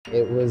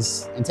It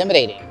was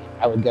intimidating.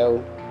 I would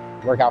go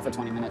work out for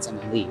 20 minutes and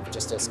then leave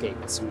just to escape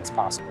as soon as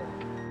possible.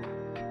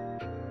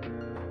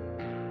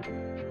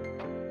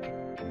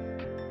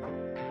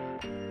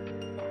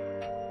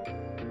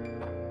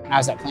 When I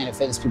was at Planet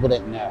Fitness, people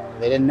didn't know.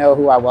 They didn't know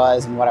who I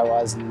was and what I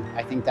was, and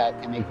I think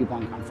that can make people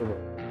uncomfortable.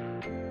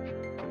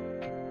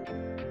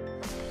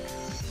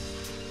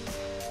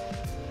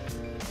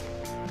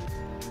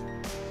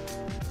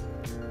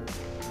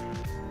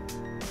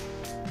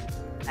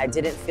 I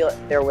didn't feel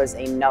there was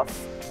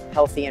enough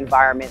healthy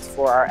environments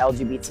for our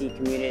LGBT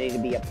community to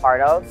be a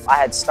part of. I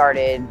had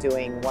started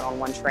doing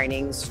one-on-one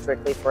trainings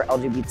strictly for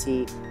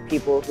LGBT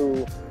people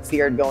who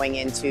feared going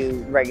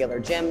into regular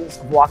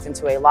gyms. Walked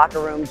into a locker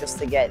room just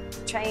to get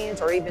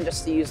changed or even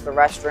just to use the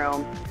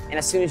restroom. And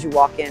as soon as you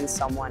walk in,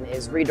 someone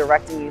is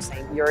redirecting you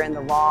saying, you're in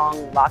the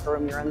wrong locker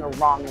room, you're in the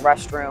wrong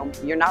restroom.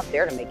 You're not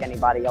there to make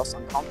anybody else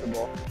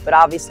uncomfortable. But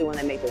obviously when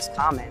they make those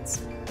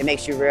comments, it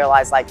makes you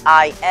realize, like,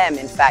 I am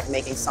in fact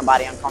making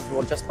somebody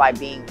uncomfortable just by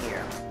being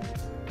here.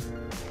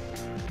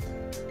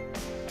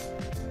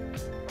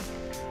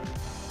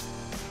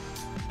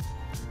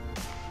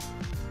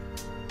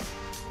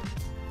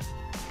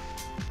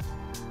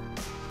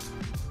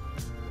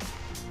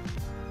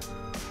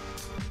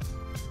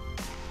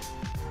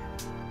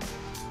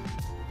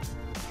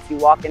 If you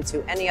walk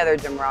into any other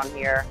gym around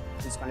here,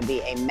 there's going to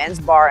be a men's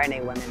bar and a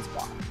women's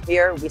bar.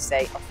 Here we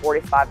say a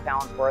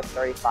 45-pound or a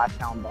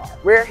 35-pound bar.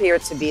 We're here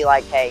to be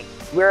like, hey,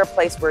 we're a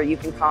place where you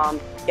can come,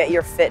 get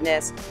your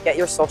fitness, get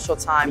your social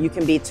time. You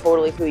can be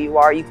totally who you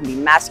are. You can be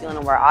masculine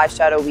and wear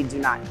eyeshadow. We do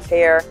not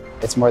care.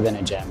 It's more than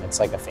a gym. It's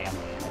like a family,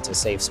 and it's a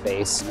safe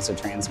space. As a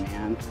trans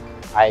man,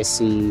 I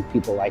see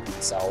people like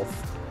myself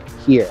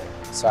here,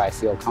 so I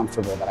feel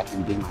comfortable that I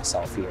can be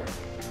myself here.